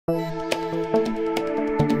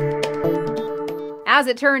As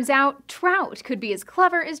it turns out, trout could be as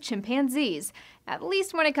clever as chimpanzees, at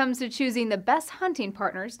least when it comes to choosing the best hunting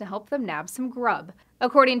partners to help them nab some grub.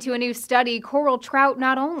 According to a new study, coral trout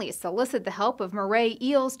not only solicit the help of moray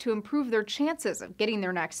eels to improve their chances of getting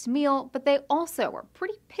their next meal, but they also are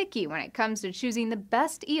pretty picky when it comes to choosing the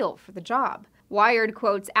best eel for the job. Wired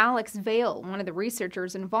quotes Alex Vale, one of the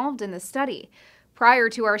researchers involved in the study. Prior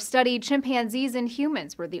to our study, chimpanzees and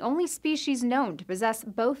humans were the only species known to possess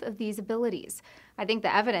both of these abilities. I think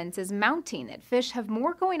the evidence is mounting that fish have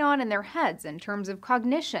more going on in their heads in terms of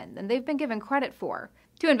cognition than they've been given credit for.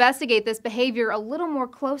 To investigate this behavior a little more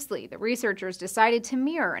closely, the researchers decided to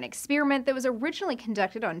mirror an experiment that was originally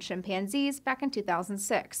conducted on chimpanzees back in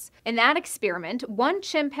 2006. In that experiment, one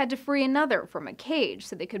chimp had to free another from a cage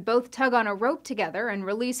so they could both tug on a rope together and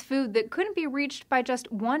release food that couldn't be reached by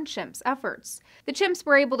just one chimp's efforts. The chimps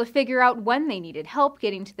were able to figure out when they needed help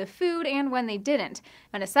getting to the food and when they didn't,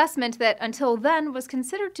 an assessment that until then was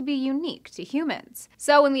considered to be unique to humans.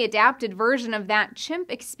 So in the adapted version of that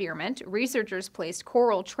chimp experiment, researchers placed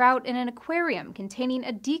coral trout in an aquarium containing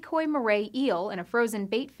a decoy moray eel and a frozen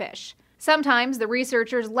baitfish. Sometimes the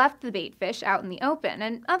researchers left the baitfish out in the open,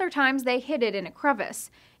 and other times they hid it in a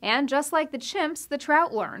crevice. And just like the chimps, the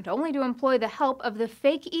trout learned only to employ the help of the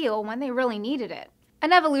fake eel when they really needed it.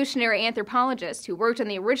 An evolutionary anthropologist who worked on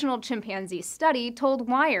the original chimpanzee study told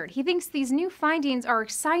Wired he thinks these new findings are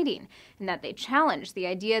exciting and that they challenge the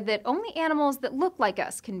idea that only animals that look like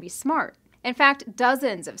us can be smart. In fact,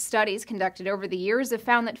 dozens of studies conducted over the years have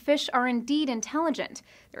found that fish are indeed intelligent.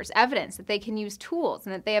 There's evidence that they can use tools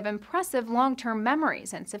and that they have impressive long-term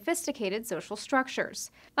memories and sophisticated social structures.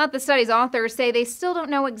 But the study's authors say they still don't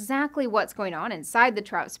know exactly what's going on inside the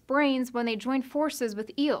trout's brains when they join forces with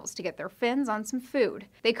eels to get their fins on some food.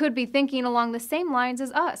 They could be thinking along the same lines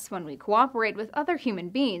as us when we cooperate with other human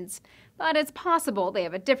beings, but it's possible they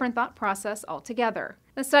have a different thought process altogether.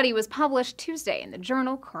 The study was published Tuesday in the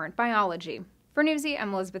journal Current Biology. For Newsy,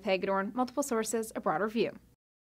 I'm Elizabeth Hagedorn, multiple sources, a broader view.